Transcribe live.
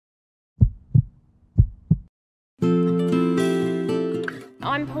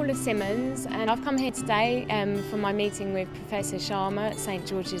I'm Paula Simmonds and I've come here today for my meeting with Professor Sharma at St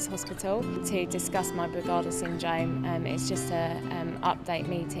George's Hospital to discuss my Brugada syndrome. It's just an update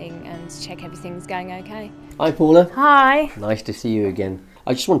meeting and to check everything's going okay. Hi Paula. Hi. Nice to see you again.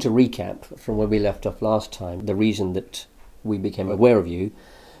 I just want to recap from where we left off last time. The reason that we became aware of you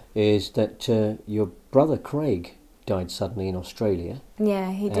is that your brother Craig died suddenly in Australia.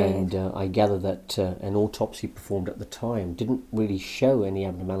 Yeah, he did. And I gather that an autopsy performed at the time didn't really show any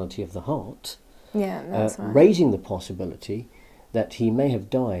abnormality of the heart. Yeah, that's right. Raising the possibility that he may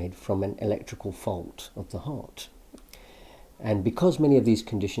have died from an electrical fault of the heart. And because many of these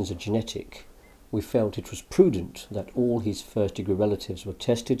conditions are genetic, we felt it was prudent that all his first-degree relatives were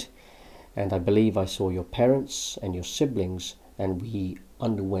tested, and I believe I saw your parents and your siblings, and we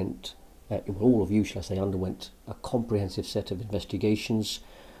underwent all of you, shall I say, underwent a comprehensive set of investigations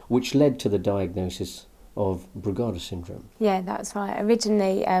which led to the diagnosis of Brugada syndrome. Yeah, that's right.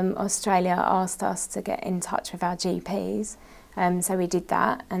 Originally, Australia asked us to get in touch with our GPs, so we did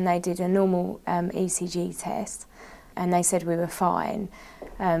that, and they did a normal ECG test, and they said we were fine.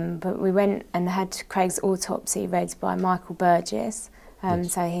 But we went and had Craig's autopsy read by Michael Burgess,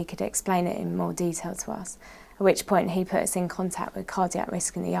 Yes. so he could explain it in more detail to us, at which point he put us in contact with Cardiac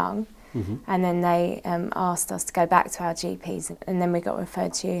Risk in the Young. Mm-hmm. And then they asked us to go back to our GPs, and then we got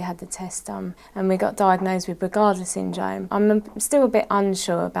referred to you, had the test done, and we got diagnosed with Brugada syndrome. I'm still a bit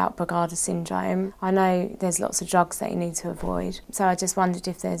unsure about Brugada syndrome. I know there's lots of drugs that you need to avoid, so I just wondered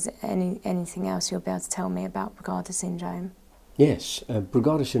if there's anything else you'll be able to tell me about Brugada syndrome. Yes,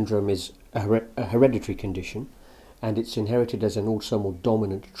 Brugada syndrome is a hereditary condition, and it's inherited as an autosomal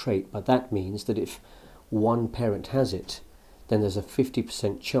dominant trait, but that means that if one parent has it, then there's a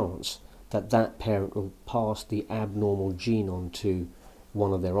 50% chance that that parent will pass the abnormal gene on to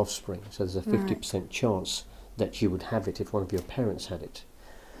one of their offspring. So there's a 50% chance that you would have it if one of your parents had it.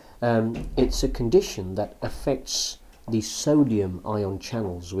 It's a condition that affects the sodium ion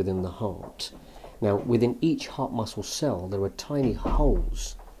channels within the heart. Now, within each heart muscle cell, there are tiny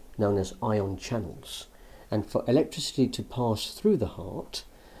holes known as ion channels. And for electricity to pass through the heart,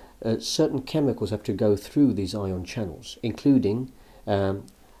 certain chemicals have to go through these ion channels, including a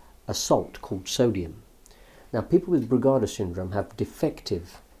salt called sodium. Now, people with Brugada syndrome have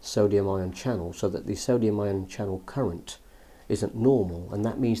defective sodium ion channels, so that the sodium ion channel current isn't normal, and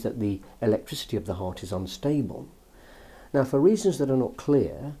that means that the electricity of the heart is unstable. Now, for reasons that are not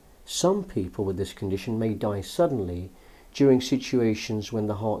clear, some people with this condition may die suddenly during situations when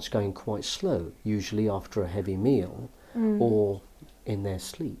the heart's going quite slow, usually after a heavy meal or in their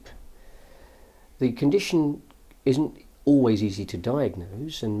sleep. The condition isn't always easy to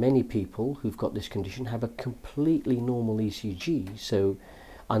diagnose, and many people who've got this condition have a completely normal ECG, so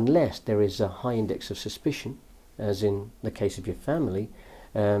unless there is a high index of suspicion, as in the case of your family,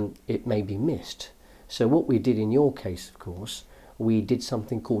 it may be missed. So what we did in your case, of course, we did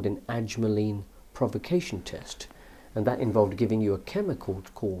something called an adrenaline provocation test, and that involved giving you a chemical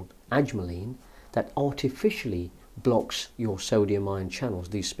called adrenaline that artificially blocks your sodium ion channels,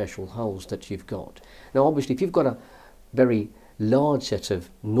 these special holes that you've got. Now, obviously, if you've got a very large set of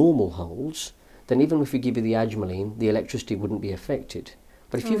normal holes, then even if we give you the adrenaline, the electricity wouldn't be affected.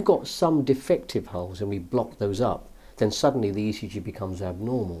 But if you've got some defective holes and we block those up, then suddenly the ECG becomes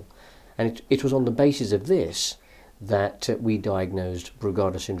abnormal. And it was on the basis of this that we diagnosed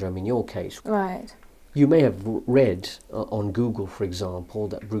Brugada syndrome in your case. Right. You may have read on Google, for example,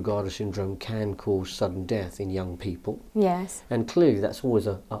 that Brugada syndrome can cause sudden death in young people. Yes. And clearly that's always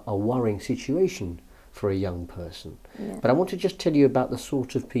a worrying situation for a young person. Yeah. But I want to just tell you about the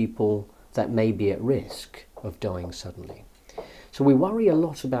sort of people that may be at risk of dying suddenly. So we worry a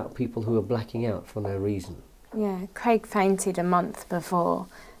lot about people who are blacking out for no reason. Yeah, Craig fainted a month before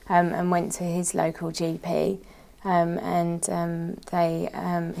and went to his local GP. He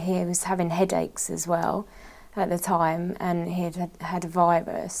was having headaches as well at the time, and he had a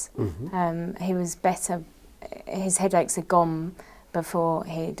virus. Mm-hmm. He was better, his headaches had gone before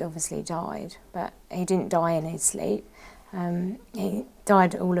he'd obviously died, but he didn't die in his sleep. He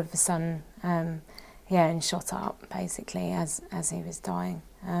died all of a sudden, and shot up basically as he was dying.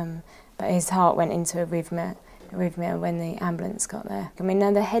 But his heart went into arrhythmia when the ambulance got there. I mean,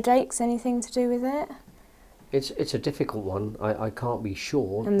 are the headaches anything to do with it? It's a difficult one. I can't be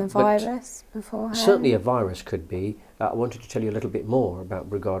sure. And the virus beforehand? Certainly a virus could be. I wanted to tell you a little bit more about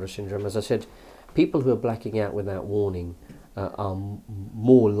Brugada syndrome. As I said, people who are blacking out without warning are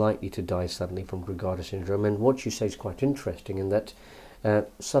more likely to die suddenly from Brugada syndrome. And what you say is quite interesting in that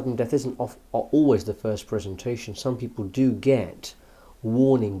sudden death isn't always the first presentation. Some people do get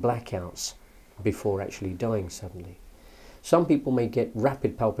warning blackouts before actually dying suddenly. Some people may get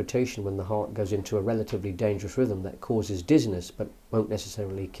rapid palpitation when the heart goes into a relatively dangerous rhythm that causes dizziness but won't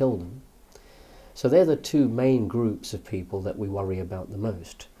necessarily kill them. So they're the two main groups of people that we worry about the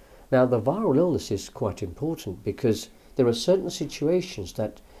most. Now, the viral illness is quite important because there are certain situations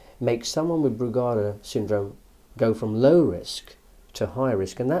that make someone with Brugada syndrome go from low risk to high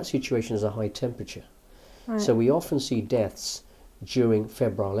risk, and that situation is a high temperature. Right. So we often see deaths during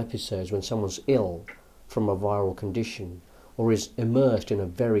febrile episodes when someone's ill from a viral condition, or is immersed in a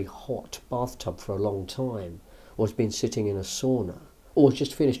very hot bathtub for a long time, or has been sitting in a sauna, or has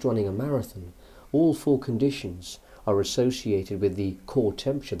just finished running a marathon. All four conditions are associated with the core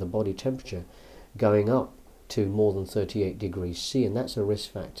temperature, the body temperature, going up to more than 38 degrees C, and that's a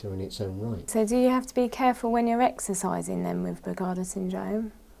risk factor in its own right. So do you have to be careful when you're exercising then with Brugada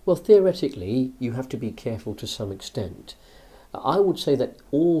syndrome? Well, theoretically, you have to be careful to some extent. I would say that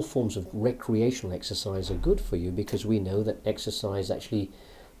all forms of recreational exercise are good for you because we know that exercise actually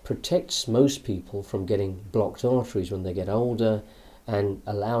protects most people from getting blocked arteries when they get older and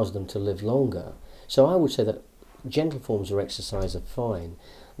allows them to live longer. So I would say that gentle forms of exercise are fine.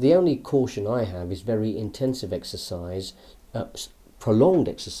 The only caution I have is very intensive exercise, prolonged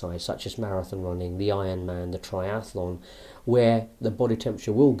exercise such as marathon running, the Ironman, the triathlon, where the body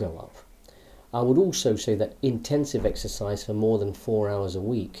temperature will go up. I would also say that intensive exercise for more than 4 hours a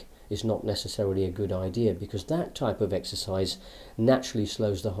week is not necessarily a good idea because that type of exercise naturally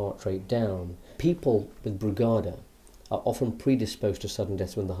slows the heart rate down. People with Brugada are often predisposed to sudden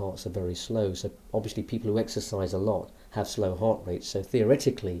death when the hearts are very slow. So obviously people who exercise a lot have slow heart rates. So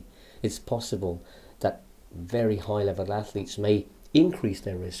theoretically, it's possible that very high level athletes may increase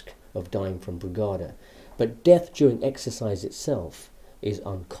their risk of dying from Brugada. But death during exercise itself is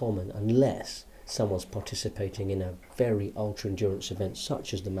uncommon unless someone's participating in a very ultra endurance event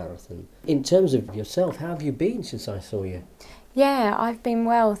such as the marathon. In terms of yourself, how have you been since I saw you? Yeah, I've been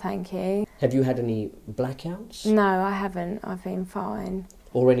well, thank you. Have you had any blackouts? No, I haven't. I've been fine.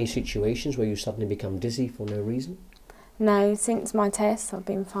 Or any situations where you suddenly become dizzy for no reason? No, since my test I've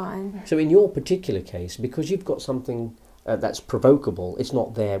been fine. So in your particular case, because you've got something that's provocable, it's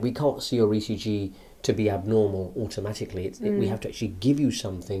not there, we can't see your ECG to be abnormal automatically. We have to actually give you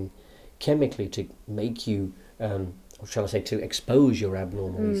something chemically to make you, or shall I say, to expose your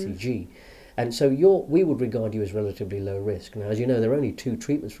abnormal ECG. And so we would regard you as relatively low risk. Now, as you know, there are only two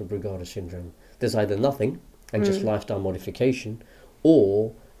treatments for Brugada syndrome. There's either nothing and just lifestyle modification,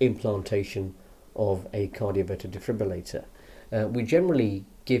 or implantation of a cardioverter defibrillator. We generally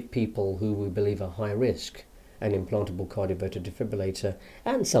give people who we believe are high risk an implantable cardioverter defibrillator,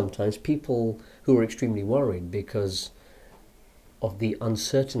 and sometimes people who are extremely worried because of the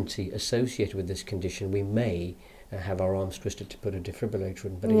uncertainty associated with this condition, we may have our arms twisted to put a defibrillator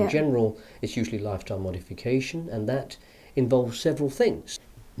in. But in general, it's usually lifestyle modification, and that involves several things,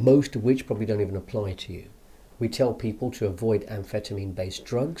 most of which probably don't even apply to you. We tell people to avoid amphetamine-based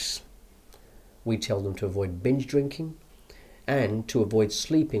drugs. We tell them to avoid binge drinking and to avoid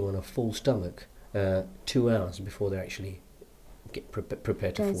sleeping on a full stomach 2 hours before they actually get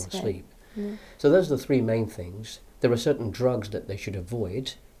prepared to fall asleep. So those are the three main things. There are certain drugs that they should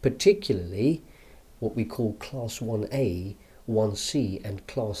avoid, particularly what we call Class 1A, 1C and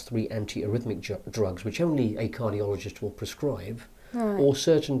Class 3 antiarrhythmic drugs, which only a cardiologist will prescribe, or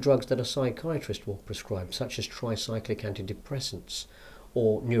certain drugs that a psychiatrist will prescribe, such as tricyclic antidepressants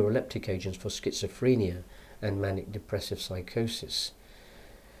or neuroleptic agents for schizophrenia and manic depressive psychosis.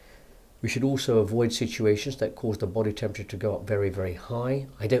 We should also avoid situations that cause the body temperature to go up very, very high.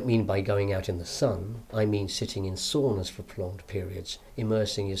 I don't mean by going out in the sun, I mean sitting in saunas for prolonged periods,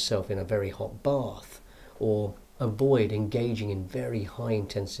 immersing yourself in a very hot bath, or avoid engaging in very high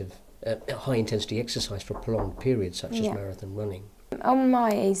intensity exercise for prolonged periods such as marathon running. On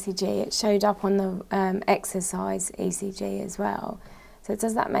my ECG it showed up on the exercise ECG as well. So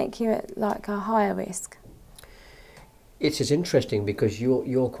does that make you at like a higher risk? It is interesting because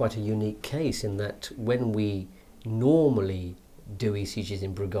you're quite a unique case in that when we normally do ECGs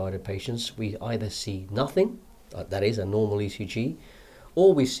in Brugada patients, we either see nothing, that is a normal ECG,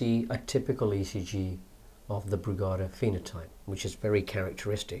 or we see a typical ECG of the Brugada phenotype, which is very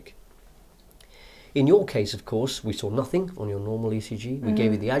characteristic. In your case, of course, we saw nothing on your normal ECG. We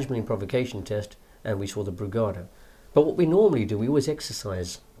gave you the adrenaline provocation test and we saw the Brugada. But what we normally do, we always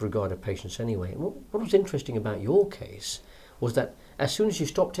exercise Brugada patients anyway. And what was interesting about your case was that as soon as you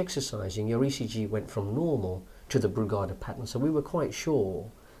stopped exercising, your ECG went from normal to the Brugada pattern. So we were quite sure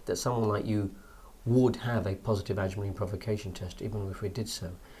that someone like you would have a positive adrenaline provocation test, even if we did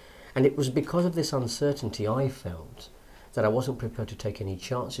so. And it was because of this uncertainty I felt that I wasn't prepared to take any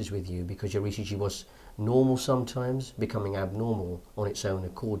chances with you because your ECG was normal sometimes, becoming abnormal on its own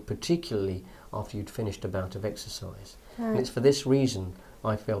accord, particularly after you'd finished a bout of exercise. Right. And it's for this reason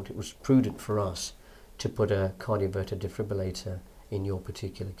I felt it was prudent for us to put a cardioverter defibrillator in your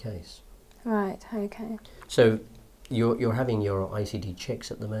particular case. Right, okay. So you're having your ICD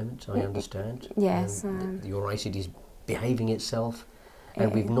checks at the moment, I understand? Yes. Your ICD is behaving itself,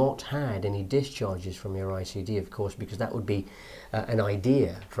 and we've not had any discharges from your ICD, of course, because that would be an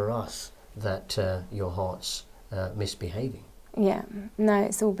idea for us that your heart's misbehaving. Yeah, no,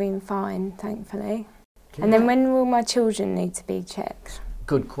 it's all been fine, thankfully. And then when will my children need to be checked?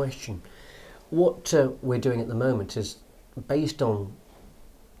 Good question. What we're doing at the moment is, based on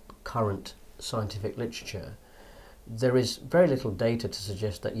current scientific literature, there is very little data to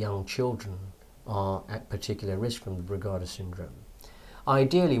suggest that young children are at particular risk from the Brugada syndrome.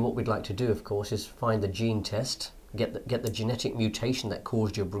 Ideally, what we'd like to do, of course, is find the gene test, get the genetic mutation that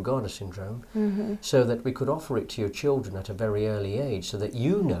caused your Brugada syndrome, so that we could offer it to your children at a very early age, so that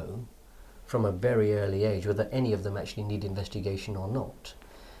you know from a very early age whether any of them actually need investigation or not.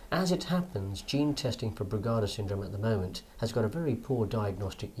 As it happens, gene testing for Brugada syndrome at the moment has got a very poor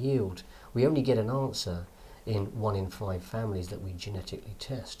diagnostic yield. We only get an answer in 1 in 5 families that we genetically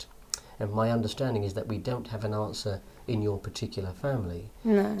test. And my understanding is that we don't have an answer in your particular family.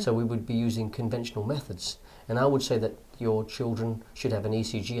 No. So we would be using conventional methods. And I would say that your children should have an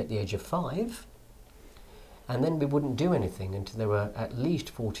ECG at the age of 5, and then we wouldn't do anything until they were at least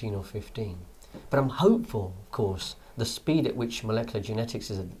 14 or 15. But I'm hopeful, of course, the speed at which molecular genetics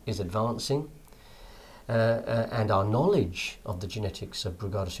is advancing, and our knowledge of the genetics of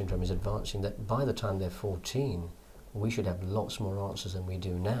Brugada syndrome is advancing, that by the time they're 14, we should have lots more answers than we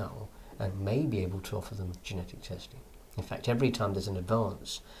do now, and may be able to offer them genetic testing. In fact, every time there's an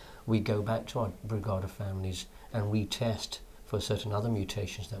advance, we go back to our Brugada families and retest for certain other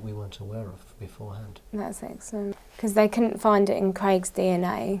mutations that we weren't aware of beforehand. That's excellent. Because they couldn't find it in Craig's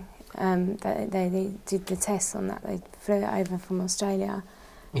DNA. They did the tests on that. They flew it over from Australia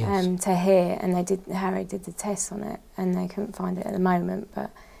to here, and Harry did the tests on it, and they couldn't find it at the moment,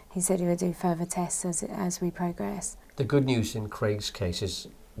 but he said he would do further tests as we progress. The good news in Craig's case is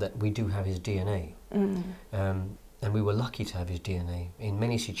that we do have his DNA. And we were lucky to have his DNA. In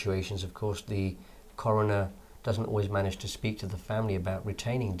many situations, of course, the coroner doesn't always manage to speak to the family about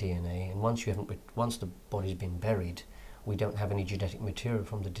retaining DNA, and once the body's been buried, we don't have any genetic material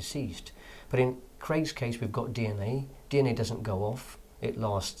from the deceased. But in Craig's case, we've got DNA. DNA doesn't go off. It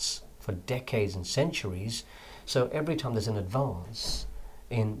lasts for decades and centuries. So every time there's an advance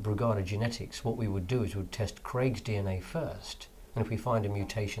in Brugada genetics, what we would do is we'd test Craig's DNA first, and if we find a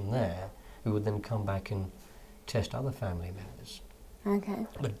mutation there, we would then come back and test other family members. Okay.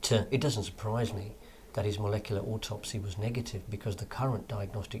 But it doesn't surprise me that his molecular autopsy was negative, because the current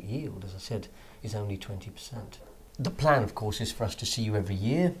diagnostic yield, as I said, is only 20%. The plan, of course, is for us to see you every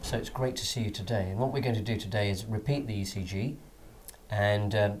year, so it's great to see you today. And what we're going to do today is repeat the ECG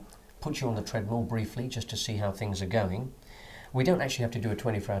and put you on the treadmill briefly just to see how things are going. We don't actually have to do a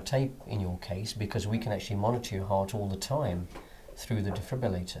 24-hour tape in your case, because we can actually monitor your heart all the time through the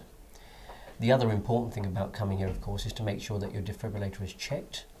defibrillator. The other important thing about coming here, of course, is to make sure that your defibrillator is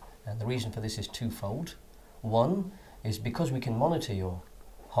checked. And the reason for this is twofold. One is because we can monitor your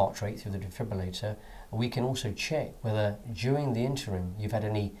heart rate through the defibrillator, we can also check whether during the interim you've had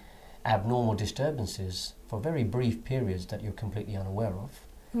any abnormal disturbances for very brief periods that you're completely unaware of.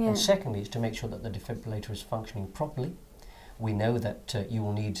 Yeah. And secondly, is to make sure that the defibrillator is functioning properly. We know that you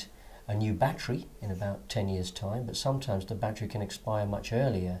will need a new battery in about 10 years' time, but sometimes the battery can expire much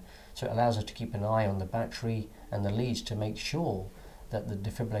earlier, so it allows us to keep an eye on the battery and the leads to make sure that the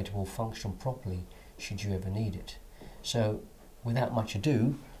defibrillator will function properly should you ever need it. So without much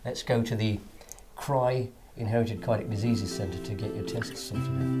ado, let's go to the CRY Inherited Cardiac Diseases Centre to get your tests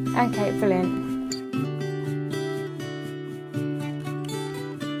sorted out. Okay, brilliant.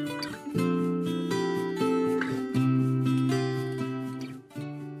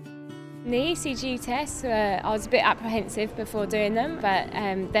 The ECG tests, I was a bit apprehensive before doing them, but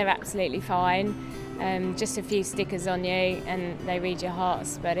they're absolutely fine. Just a few stickers on you and they read your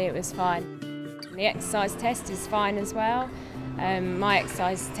hearts, but it was fine. The exercise test is fine as well. My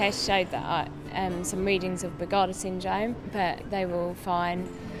exercise test showed that some readings of Brugada syndrome, but they were all fine.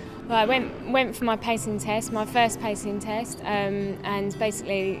 Well, I went for my pacing test, my first pacing test, and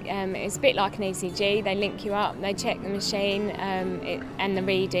basically it's a bit like an ECG. They link you up, they check the machine and the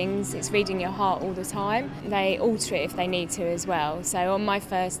readings. It's reading your heart all the time. They alter it if they need to as well. So on my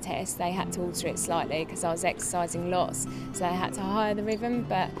first test, they had to alter it slightly because I was exercising lots, so they had to higher the rhythm.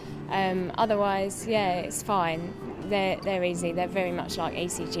 But otherwise, yeah, it's fine. they're easy. They're very much like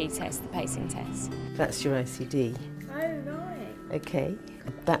ECG tests, the pacing tests. That's your ICD. Oh, right. Okay.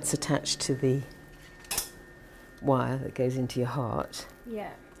 That's attached to the wire that goes into your heart,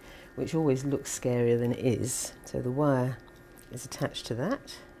 Yeah. which always looks scarier than it is. So the wire is attached to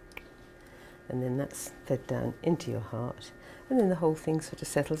that, and then that's fed down into your heart, and then the whole thing sort of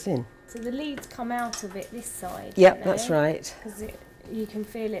settles in. So the leads come out of it this side. Yep, that's right. Because you can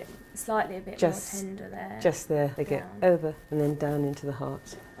feel it slightly a bit Just- more tender there. Just there, they go Down. over and then down into the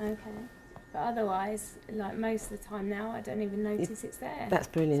heart. Okay. But otherwise, like most of the time now, I don't even notice it's there. That's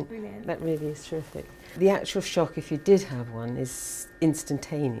brilliant. It's brilliant. That really is terrific. The actual shock, if you did have one, is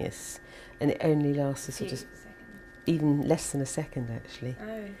instantaneous, and it only lasts a sort of Seconds. even less than a second actually.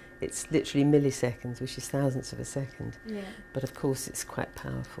 Oh, It's literally milliseconds, which is thousandths of a second. yeah. But of course it's quite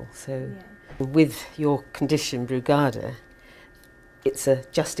powerful. So Yeah. with your condition, Brugada, it's a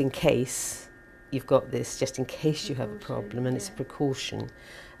just in case you've got this, just in case you have a Precaution, problem, and it's a yeah. precaution.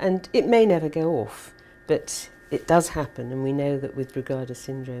 And it may never go off, but it does happen, and we know that with Brugada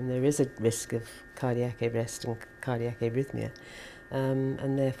syndrome there is a risk of cardiac arrest and cardiac arrhythmia.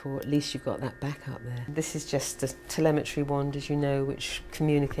 And therefore at least you've got that backup there. This is just a telemetry wand, as you know, which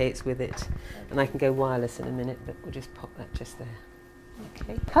communicates with it. And I can go wireless in a minute, but we'll just pop that just there.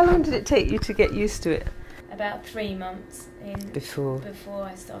 Okay. How long did it take you to get used to it? About 3 months Before?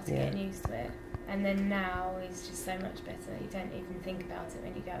 I started Yeah. getting used to it. And then now it's just so much better. You don't even think about it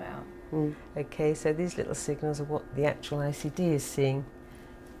when you go out. Okay, so these little signals are what the actual ICD is seeing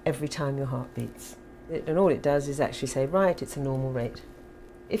every time your heart beats. And all it does is actually say, right, it's a normal rate.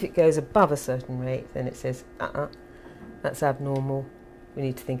 If it goes above a certain rate, then it says, that's abnormal. We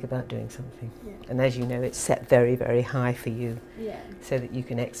need to think about doing something. Yeah. And as you know, it's set very, very high for you Yeah. so that you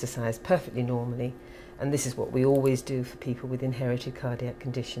can exercise perfectly normally. And this is what we always do for people with inherited cardiac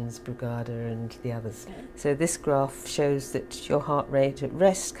conditions, Brugada and the others. Okay. So this graph shows that your heart rate at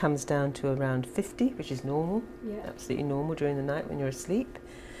rest comes down to around 50, which is normal, Yeah. absolutely normal during the night when you're asleep.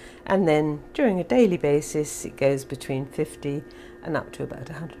 And then during a daily basis, it goes between 50 and up to about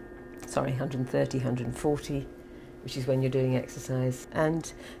 130, 140, which is when you're doing exercise.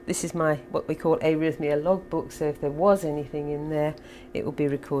 And this is my, what we call arrhythmia logbook, so if there was anything in there, it will be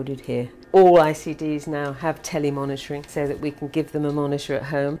recorded here. All ICDs now have telemonitoring so that we can give them a monitor at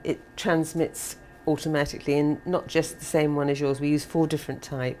home. It transmits automatically, and not just the same one as yours. We use 4 different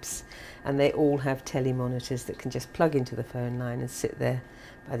types, and they all have telemonitors that can just plug into the phone line and sit there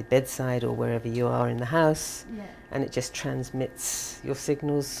by the bedside or wherever you are in the house, Yeah. and it just transmits your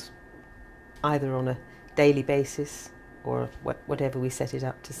signals either on a daily basis or whatever we set it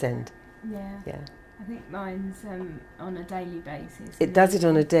up to send. Yeah. Yeah. I think mine's on a daily basis. It does it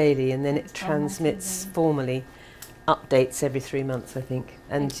on a daily, and then it That's fine, transmits then. formally, updates every 3 months, I think.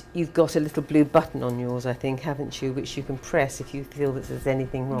 And you've got a little blue button on yours, I think, haven't you, which you can press if you feel that there's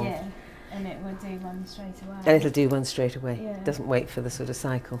anything wrong. Yeah. And it will do one straight away. And it'll do one straight away. Yeah. It doesn't wait for the sort of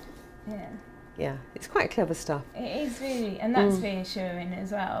cycle. Yeah. Yeah, it's quite clever stuff. It is really, and that's reassuring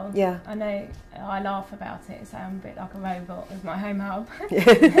as well. Yeah. I know I laugh about it, so I'm a bit like a robot with my home hub.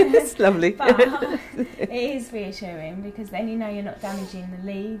 It's lovely. But it is reassuring because then you know you're not damaging the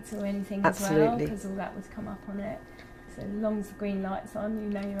leads or anything as well, Absolutely. because all that would come up on it. So as long as the green light's on, you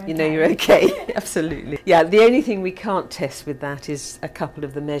know you're okay. You know you're okay, absolutely. Yeah, the only thing we can't test with that is a couple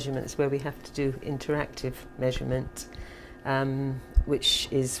of the measurements where we have to do interactive measurement, which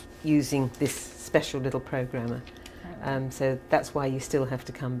is using this special little programmer. So that's why you still have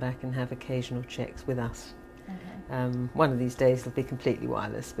to come back and have occasional checks with us. Okay. One of these days it'll be completely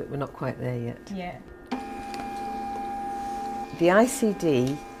wireless, but we're not quite there yet. Yeah. The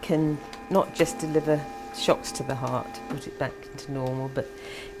ICD can not just deliver shocks to the heart to put it back into normal, but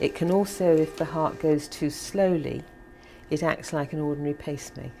it can also, if the heart goes too slowly, it acts like an ordinary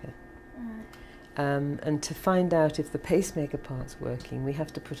pacemaker. And to find out if the pacemaker part's working, we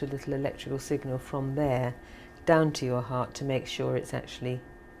have to put a little electrical signal from there down to your heart to make sure it's actually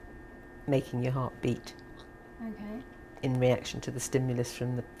making your heart beat Okay. in reaction to the stimulus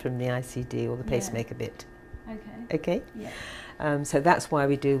from the ICD or the pacemaker bit. Okay. Okay? Yeah. So that's why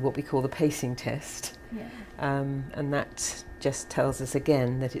we do what we call the pacing test. Yeah. And that just tells us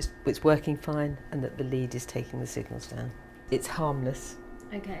again that it's working fine and that the lead is taking the signals down. It's harmless,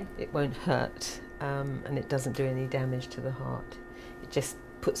 Okay. it won't hurt, and it doesn't do any damage to the heart. It just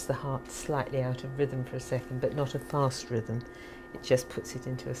puts the heart slightly out of rhythm for a second, but not a fast rhythm. It just puts it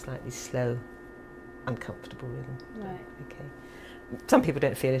into a slightly slow, uncomfortable rhythm. Right. Okay. Some people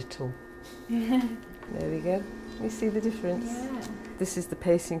don't feel it at all. There we go. You see the difference? Yeah. This is the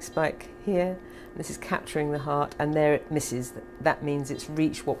pacing spike here. This is capturing the heart, and there it misses. That means it's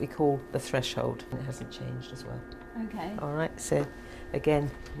reached what we call the threshold. And it hasn't changed as well. Okay. All right, so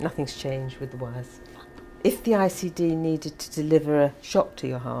again, nothing's changed with the wires. If the ICD needed to deliver a shock to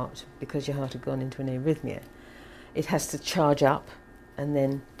your heart because your heart had gone into an arrhythmia, it has to charge up and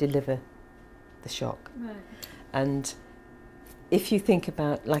then deliver the shock. Right. And if you think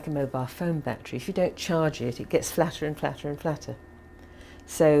about like a mobile phone battery, if you don't charge it, it gets flatter and flatter and flatter.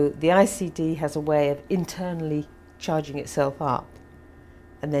 So the ICD has a way of internally charging itself up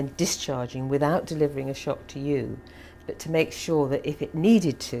and then discharging without delivering a shock to you, but to make sure that if it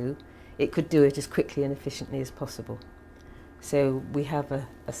needed to, it could do it as quickly and efficiently as possible. So we have a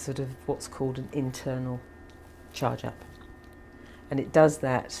sort of what's called an internal charge up. And it does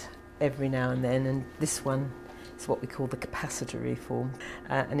that every now and then, and this one is what we call the capacitor reform,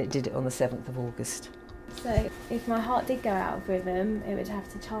 and it did it on the 7th of August. So if my heart did go out of rhythm, it would have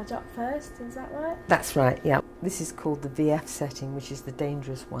to charge up first, is that right? That's right, yeah. This is called the VF setting, which is the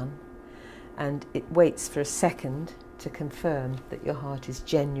dangerous one, and it waits for a second to confirm that your heart is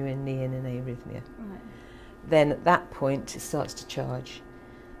genuinely in an arrhythmia. Right. Then at that point it starts to charge,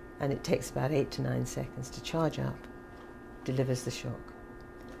 and it takes about 8 to 9 seconds to charge up, delivers the shock.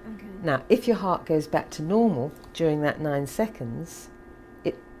 Okay. Now, if your heart goes back to normal during that 9 seconds,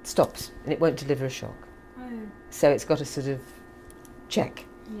 it stops and it won't deliver a shock. Oh. So it's got a sort of check,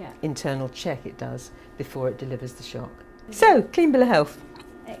 Yeah. internal check it does before it delivers the shock. So, clean bill of health.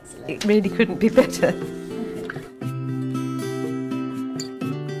 Excellent. It really couldn't be better.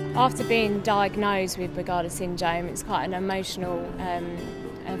 After being diagnosed with Brugada syndrome, it's quite an emotional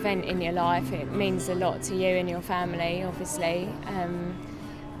event in your life. It means a lot to you and your family, obviously,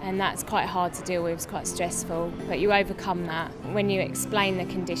 and that's quite hard to deal with. It's quite stressful, but you overcome that. When you explain the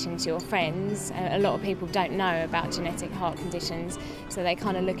condition to your friends, a lot of people don't know about genetic heart conditions, so they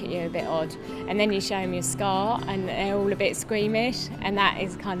kind of look at you a bit odd. And then you show them your scar, and they're all a bit squeamish, and that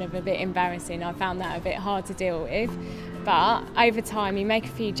is kind of a bit embarrassing. I found that a bit hard to deal with. But over time, you make a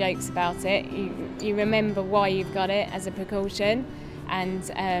few jokes about it. You remember why you've got it as a precaution, and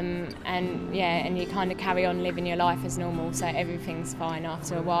you kind of carry on living your life as normal. So everything's fine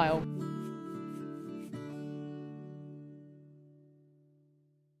after a while.